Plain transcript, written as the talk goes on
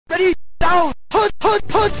down.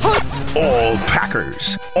 All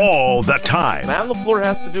Packers, all the time. Matt LaFleur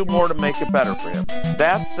has to do more to make it better for him.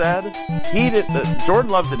 That said,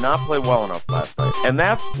 Jordan Love did not play well enough last night. And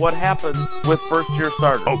that's what happens with first-year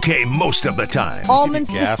starters. Okay, most of the time. Almonds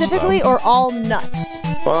specifically or all nuts?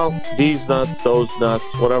 Well, these nuts, those nuts,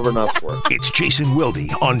 whatever nuts work. It's Jason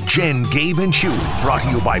Wilde on Jen, Gabe, and Chewy. Brought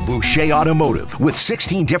to you by Boucher Automotive. With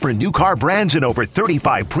 16 different new car brands and over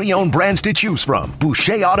 35 pre-owned brands to choose from.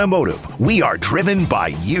 Boucher Automotive. We are driven by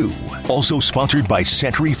you. Also sponsored by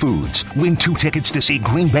Century Foods. Win 2 tickets to see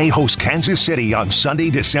Green Bay host Kansas City on Sunday,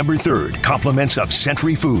 December 3rd. Compliments of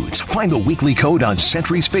Century Foods. Find the weekly code on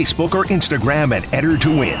Century's Facebook or Instagram and enter to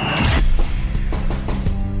win.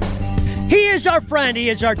 He is our friend. He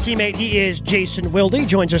is our teammate. He is Jason Wilde. He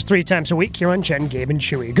joins us 3 times a week here on Jen, Gabe, and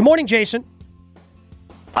Chewy. Good morning, Jason.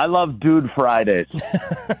 I love Dude Fridays.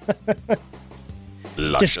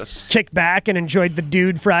 Just kick back and enjoyed the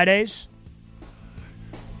Dude Fridays?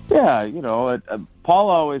 Yeah, Paul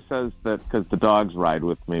always says that because the dogs ride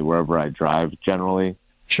with me wherever I drive, generally.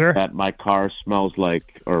 Sure. That my car smells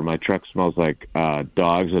like, or my truck smells like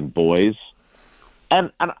dogs and boys.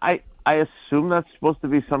 And I assume that's supposed to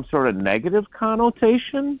be some sort of negative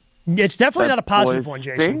connotation. It's definitely not a positive one,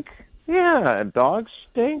 Jason. Stink. Yeah, and dogs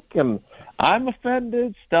stink, and I'm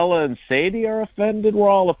offended. Stella and Sadie are offended. We're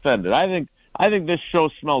all offended. I think this show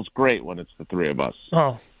smells great when it's the 3 of us.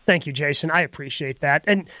 Oh, thank you, Jason. I appreciate that.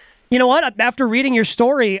 And you know what? After reading your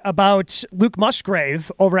story about Luke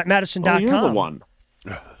Musgrave over at Madison.com, you're the one.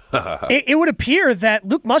 it would appear that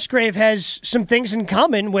Luke Musgrave has some things in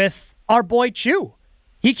common with our boy Chew.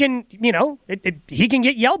 He can, he can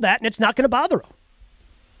get yelled at, and it's not going to bother him.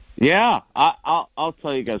 Yeah, I'll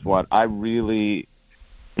tell you guys what. I really,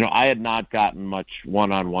 I had not gotten much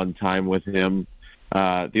one-on-one time with him.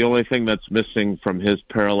 The only thing that's missing from his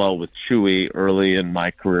parallel with Chewy early in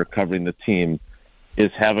my career covering the team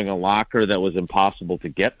is having a locker that was impossible to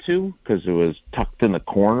get to because it was tucked in the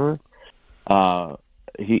corner.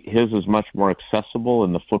 His is much more accessible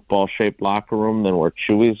in the football-shaped locker room than where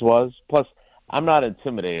Chewy's was. Plus, I'm not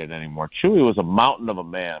intimidated anymore. Chewy was a mountain of a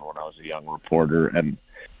man when I was a young reporter, and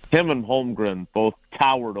him and Holmgren both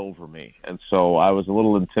towered over me, and so I was a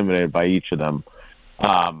little intimidated by each of them.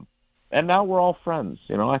 And now we're all friends.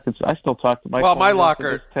 I still talk to my. Well, my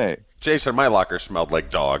locker, Jason, my locker smelled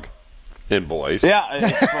like dog in boys. Yeah,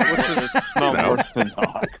 it smelled worse than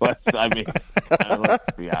dog. Let's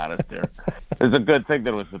be honest here. It's a good thing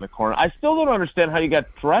that it was in the corner. I still don't understand how you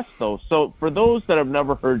got dressed, though. So for those that have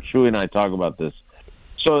never heard Chewy and I talk about this,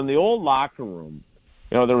 so in the old locker room,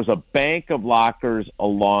 there was a bank of lockers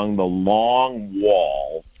along the long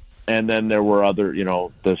wall, and then there were other,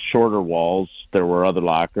 the shorter walls. There were other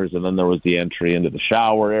lockers, and then there was the entry into the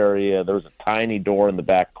shower area. There was a tiny door in the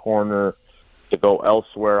back corner to go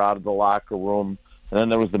elsewhere out of the locker room. And then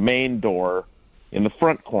there was the main door in the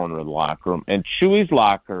front corner of the locker room. And Chewy's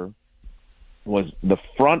locker was the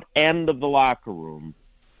front end of the locker room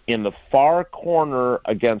in the far corner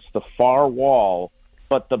against the far wall,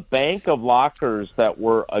 but the bank of lockers that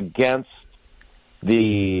were against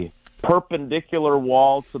the perpendicular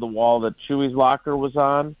wall to the wall that Chewy's locker was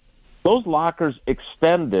on, those lockers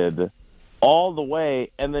extended all the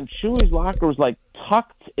way, and then Chewy's locker was like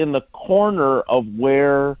tucked in the corner of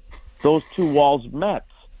where those 2 walls met.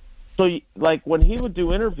 So, like, when he would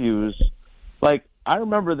do interviews, like, I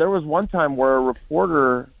remember there was one time where a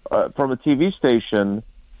reporter from a TV station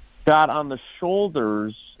got on the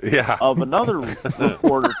shoulders of another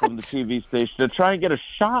reporter from the TV station to try and get a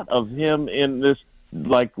shot of him in this,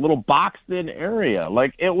 like, little boxed-in area.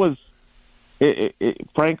 Like, it was...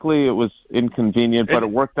 frankly, it was inconvenient, but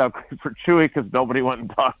it worked out great for Chewy because nobody went and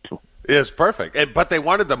talked to him. It's perfect. But they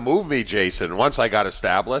wanted to move me, Jason, once I got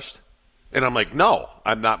established. And I'm like, no,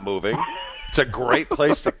 I'm not moving. It's a great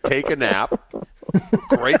place to take a nap.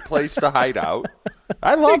 Great place to hide out.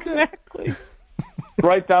 I loved it.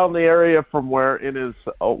 Right down the area from where it is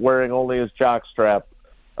wearing only his jockstrap,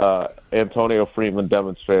 Antonio Freeman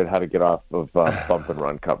demonstrated how to get off of bump and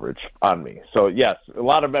run coverage on me. So, yes, a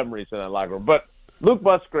lot of memories in that locker room. But Luke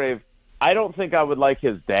Musgrave, I don't think I would like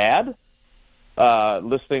his dad,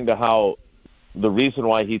 listening to how the reason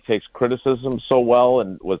why he takes criticism so well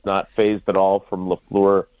and was not fazed at all from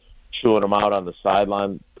LaFleur chewing him out on the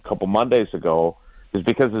sideline a couple Mondays ago is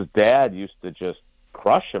because his dad used to just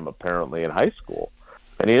crush him, apparently, in high school.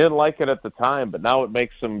 And he didn't like it at the time, but now it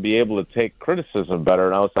makes him be able to take criticism better.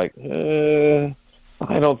 And I was like,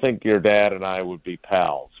 I don't think your dad and I would be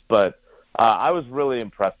pals. But I was really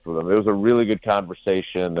impressed with him. It was a really good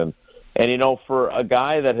conversation. And for a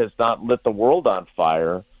guy that has not lit the world on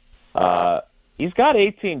fire, he's got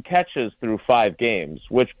 18 catches through 5 games,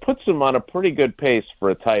 which puts him on a pretty good pace for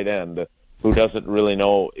a tight end who doesn't really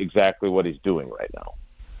know exactly what he's doing right now.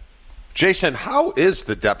 Jason, how is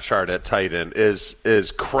the depth chart at tight end? Is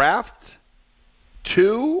Kraft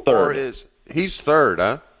 2 Third. or is he's third?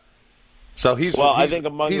 Huh? So he's I think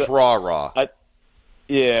among he's raw. I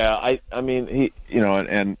mean he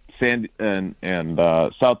and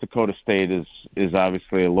South Dakota State is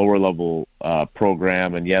obviously a lower level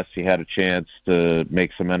program, and yes, he had a chance to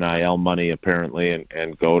make some NIL money apparently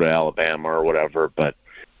and go to Alabama or whatever. But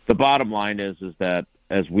the bottom line is that,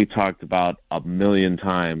 as we talked about a million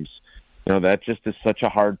times, that just is such a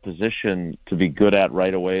hard position to be good at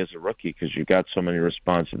right away as a rookie because you've got so many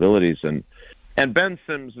responsibilities. And Ben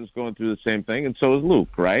Sims is going through the same thing, and so is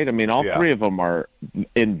Luke, right? I mean, all three of them are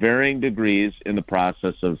in varying degrees in the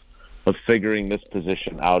process of figuring this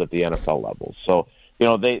position out at the NFL level. So,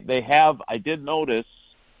 they have – I did notice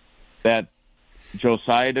that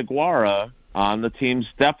Josiah DeGuara on the team's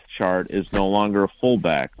depth chart is no longer a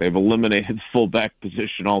fullback. They've eliminated the fullback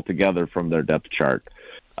position altogether from their depth chart.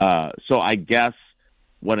 So I guess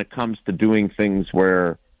when it comes to doing things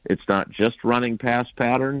where it's not just running pass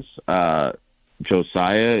patterns,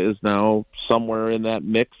 Josiah is now somewhere in that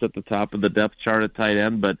mix at the top of the depth chart at tight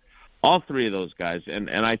end. But all three of those guys, and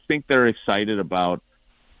I think they're excited about,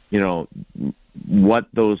 what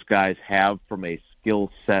those guys have from a skill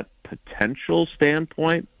set potential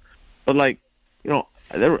standpoint. But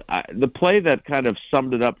the play that kind of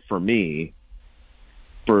summed it up for me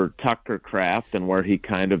for Tucker Kraft and where he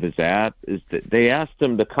kind of is at is that they asked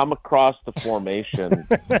him to come across the formation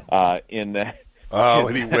in that. Oh,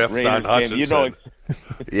 and he whiffed on Hutchinson.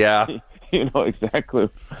 Yeah. You know exactly.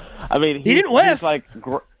 I mean, he didn't whiff. He's like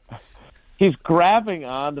he's grabbing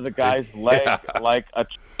onto the guy's leg like a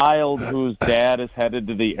child whose dad is headed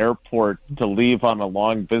to the airport to leave on a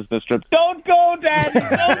long business trip. Don't go, Daddy!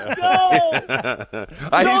 Don't go!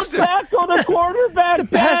 Don't tackle the quarterback,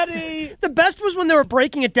 Daddy! The best was when they were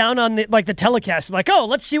breaking it down on the telecast. Like, oh,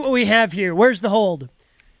 let's see what we have here. Where's the hold?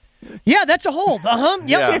 Yeah, that's a hold. Yep,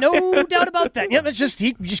 Yeah. No doubt about that. Yep, it's just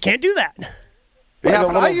you just can't do that. Yeah,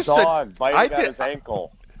 but I used dog to. I biting did. his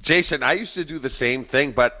ankle. Jason, I used to do the same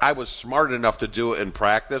thing, but I was smart enough to do it in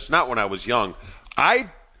practice. Not when I was young. I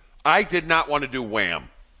did not want to do wham.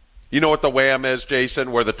 You know what the wham is,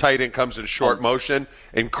 Jason? Where the tight end comes in short motion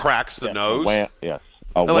and cracks the nose.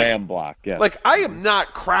 Wham block. Yes. Like, I am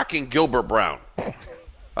not cracking Gilbert Brown.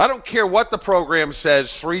 I don't care what the program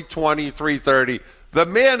says. 320, 330. The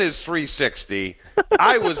man is 360.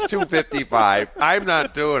 I was 255. I'm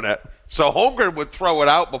not doing it. So Holmgren would throw it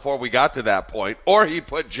out before we got to that point, or he'd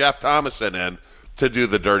put Jeff Thomason in to do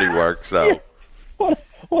the dirty work. So,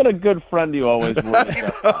 what a good friend you always were,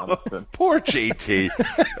 Jeff Thomason. Poor JT.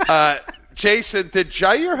 Jason, did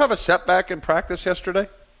Jair have a setback in practice yesterday?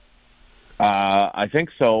 I think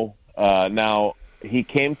so. Now, he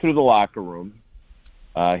came through the locker room.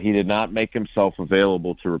 He did not make himself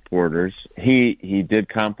available to reporters. He did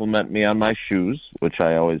compliment me on my shoes, which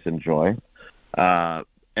I always enjoy.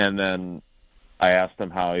 And then I asked him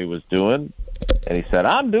how he was doing, and he said,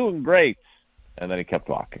 "I'm doing great." And then he kept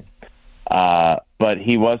walking. But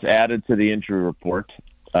he was added to the injury report.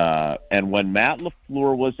 And when Matt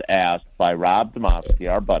LaFleur was asked by Rob Domofsky,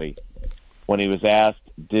 our buddy, when he was asked,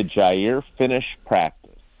 did Jair finish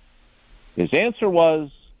practice? His answer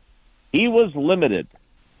was, he was limited.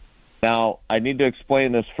 Now, I need to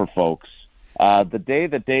explain this for folks. The day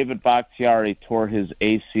that David Bakhtiari tore his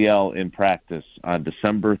ACL in practice on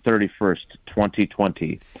December 31st,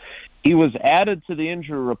 2020, he was added to the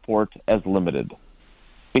injury report as limited.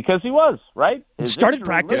 Because he was, right? His started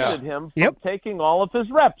practice. Limited him from taking all of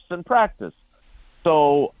his reps in practice.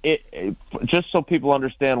 So, just so people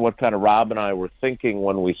understand what kind of Rob and I were thinking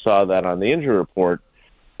when we saw that on the injury report,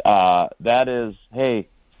 that is, hey,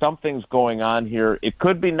 something's going on here. It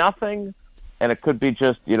could be nothing, and it could be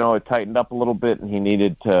just, it tightened up a little bit and he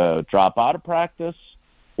needed to drop out of practice,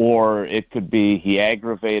 or it could be he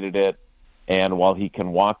aggravated it, and while he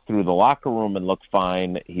can walk through the locker room and look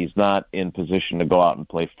fine, he's not in position to go out and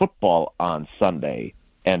play football on Sunday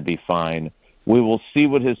and be fine. We will see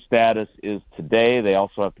what his status is today. They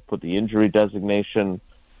also have to put the injury designation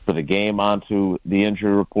for the game onto the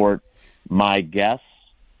injury report. My guess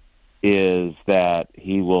is that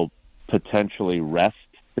he will potentially rest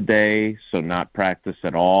today, so not practice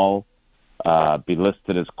at all, be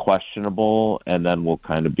listed as questionable, and then we'll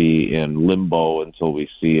kind of be in limbo until we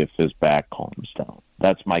see if his back calms down.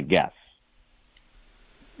 That's my guess.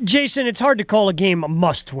 Jason, it's hard to call a game a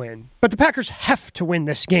must-win, but the Packers have to win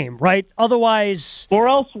this game, right? Otherwise... Or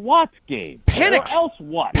else what, Gabe? Panic. Or else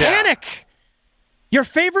what? Panic! Your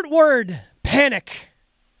favorite word, panic.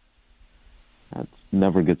 That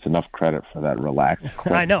never gets enough credit for that relaxed.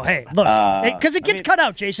 I know. Hey, look, because it gets cut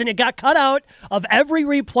out, Jason. It got cut out of every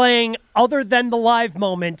replaying other than the live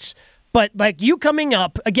moments. But like you coming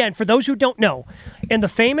up, again, for those who don't know, in the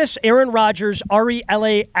famous Aaron Rodgers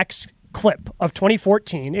RELAX clip of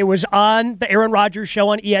 2014, it was on the Aaron Rodgers show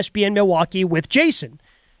on ESPN Milwaukee with Jason.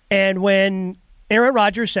 And when Aaron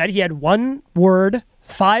Rodgers said he had one word,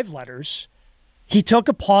 5 letters, he took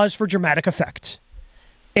a pause for dramatic effect.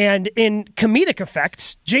 And in comedic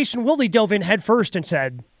effect, Jason Wilde dove in head first and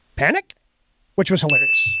said, panic? Which was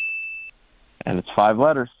hilarious. And it's 5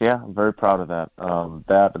 letters. Yeah, I'm very proud of that.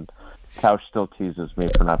 That and Couch still teases me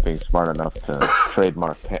for not being smart enough to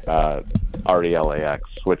trademark RELAX,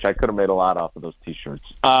 which I could have made a lot off of those T-shirts.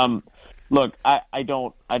 Look, I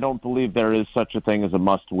don't believe there is such a thing as a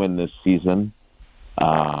must-win this season.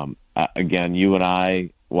 Again, you and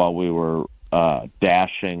I, while we were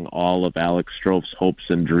dashing all of Alex Strouf's hopes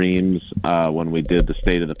and dreams when we did the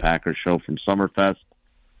State of the Packers show from Summerfest,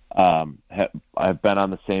 I've been on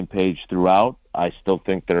the same page throughout. I still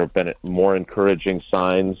think there have been more encouraging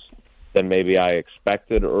signs than maybe I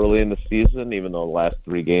expected early in the season, even though the last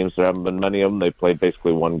 3 games, there haven't been many of them. They played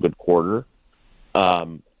basically one good quarter.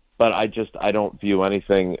 But I don't view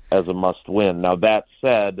anything as a must-win. Now, that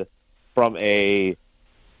said, from a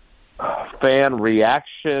fan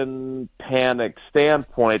reaction, panic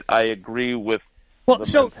standpoint, I agree with the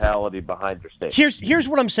mentality behind your statement. Here's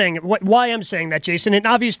what I'm saying, why I'm saying that, Jason, and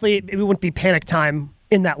obviously it wouldn't be panic time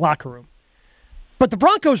in that locker room. But the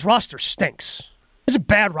Broncos roster stinks. It's a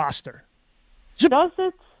bad roster. Does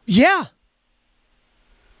it? Yeah.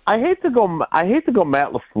 I hate to go Matt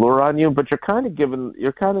LaFleur on you, but you're kind of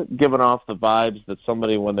giving off the vibes that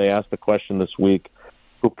somebody, when they asked the question this week,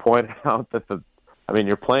 who pointed out that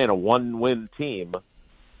you're playing a 1-win team,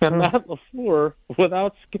 and Matt LaFleur,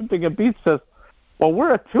 without skipping a beat, says, "Well,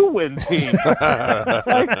 we're a 2-win team."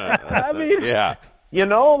 Yeah. You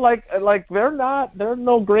know, like they're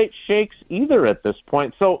no great shakes either at this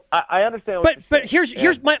point. So I understand. But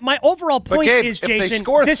here's my overall point, Gabe, is, Jason, if they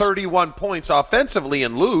score 31 points offensively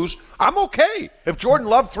and lose, I'm okay. If Jordan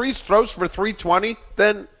Love throws for 320,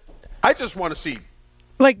 then I just want to see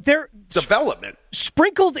development.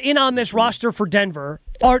 Sprinkled in on this roster for Denver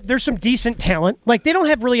there's some decent talent. Like, they don't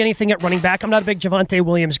have really anything at running back. I'm not a big Javonte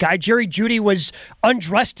Williams guy. Jerry Jeudy was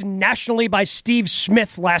undressed nationally by Steve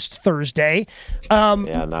Smith last Thursday.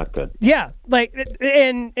 Yeah, not good. Yeah,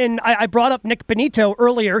 and I brought up Nick Benito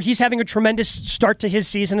earlier. He's having a tremendous start to his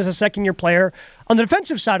season as a second-year player on the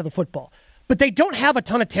defensive side of the football. But they don't have a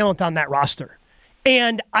ton of talent on that roster.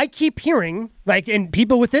 And I keep hearing, and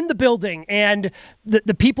people within the building and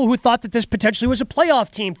the people who thought that this potentially was a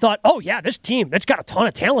playoff team thought, oh, yeah, this team, that's got a ton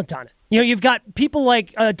of talent on it. You know, you've got people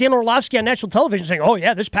like Dan Orlovsky on national television saying, oh,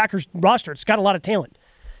 yeah, this Packers roster, it's got a lot of talent.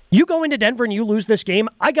 You go into Denver and you lose this game,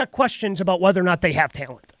 I got questions about whether or not they have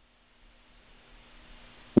talent.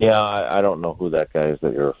 Yeah, I don't know who that guy is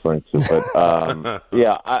that you're referring to, but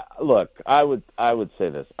yeah, I would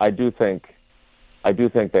say this. I do think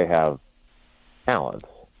they have talent.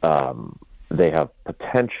 They have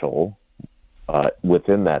potential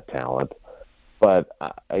within that talent. But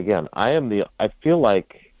again, I feel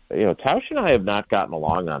like, Tausch and I have not gotten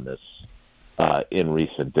along on this in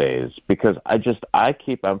recent days, because I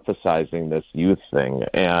keep emphasizing this youth thing.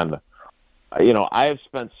 And, I have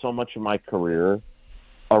spent so much of my career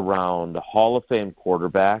around Hall of Fame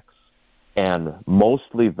quarterbacks and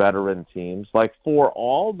mostly veteran teams. Like, for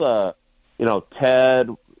all the, Ted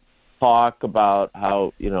talk about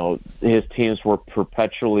how, his teams were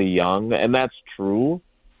perpetually young, and that's true.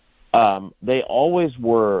 They always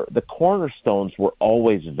were, the cornerstones were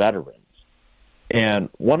always veterans. And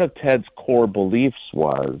one of Ted's core beliefs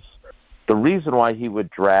was the reason why he would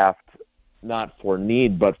draft not for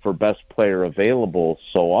need but for best player available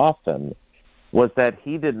so often was that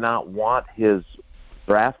he did not want his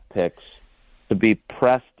draft picks to be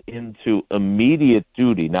pressed into immediate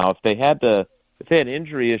duty. Now, if they had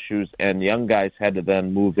injury issues and young guys had to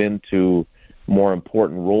then move into more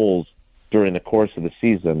important roles during the course of the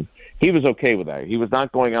season, he was okay with that. He was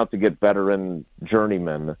not going out to get veteran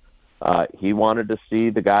journeymen. He wanted to see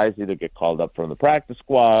the guys either get called up from the practice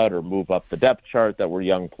squad or move up the depth chart that were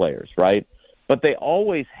young players, right? But they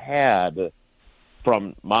always had,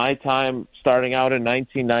 from my time starting out in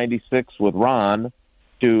 1996 with Ron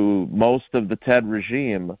to most of the Ted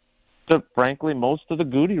regime, to, frankly, most of the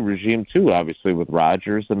Goody regime, too, obviously, with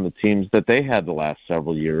Rodgers and the teams that they had the last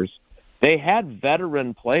several years. They had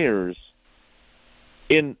veteran players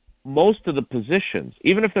in most of the positions.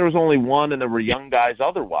 Even if there was only one and there were young guys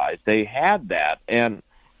otherwise, they had that. And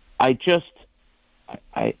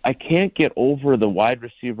I can't get over the wide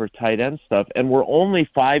receiver tight end stuff, and we're only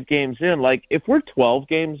 5 games in. Like, if we're 12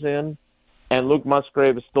 games in and Luke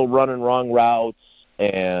Musgrave is still running wrong routes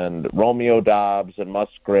and Romeo Doubs and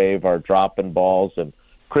Musgrave are dropping balls and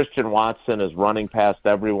Christian Watson is running past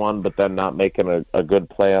everyone but then not making a good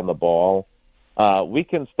play on the ball, we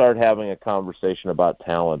can start having a conversation about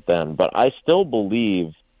talent then. But I still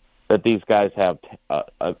believe that these guys have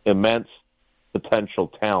immense potential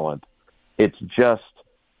talent. It's just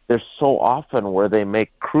there's so often where they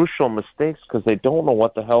make crucial mistakes because they don't know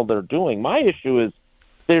what the hell they're doing. My issue is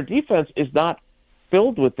their defense is not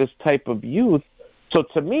filled with this type of youth. So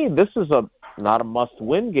to me, this is not a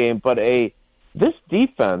must-win game, but this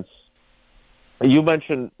defense. You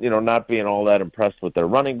mentioned, not being all that impressed with their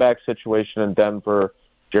running back situation in Denver.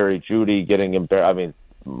 Jerry Jeudy getting embarrassed. I mean,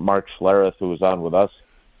 Mark Schlereth, who was on with us,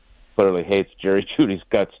 clearly hates Jerry Jeudy's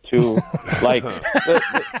guts too. Like,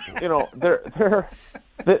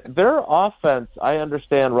 their offense. I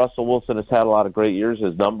understand Russell Wilson has had a lot of great years.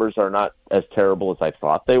 His numbers are not as terrible as I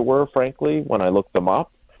thought they were, frankly, when I looked them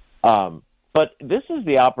up. But this is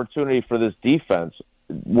the opportunity for this defense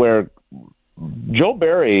where Joe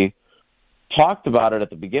Barry talked about it at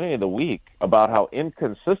the beginning of the week about how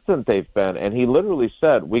inconsistent they've been, and he literally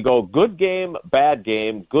said, we go good game, bad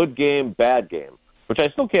game, good game, bad game, which I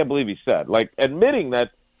still can't believe he said, like admitting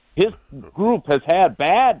that his group has had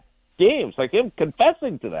bad games, like him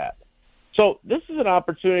confessing to that. So this is an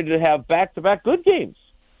opportunity to have back-to-back good games,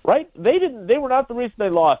 right? They were not the reason they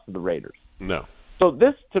lost to the Raiders. No. So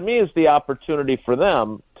this, to me, is the opportunity for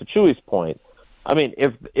them, to Chewy's point. I mean,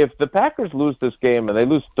 if the Packers lose this game and they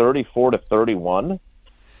lose 34-31,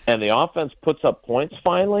 and the offense puts up points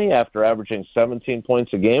finally after averaging 17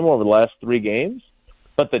 points a game over the last 3 games,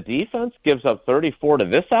 but the defense gives up 34 to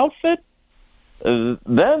this outfit,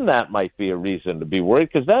 then that might be a reason to be worried,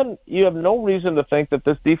 because then you have no reason to think that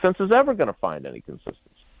this defense is ever going to find any consistency.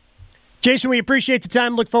 Jason, we appreciate the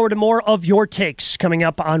time. Look forward to more of your takes coming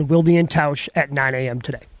up on Wilde and Tausch at 9 a.m.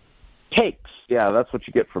 today. Takes. Yeah, that's what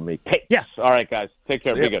you get from me. Takes. Yeah. All right, guys. Take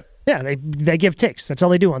care. Be good. Yeah, they give takes. That's all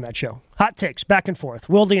they do on that show. Hot takes, back and forth.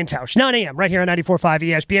 Wilde and Tausch, 9 a.m. right here on 94.5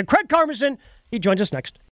 ESPN. Craig Karmazin, he joins us next.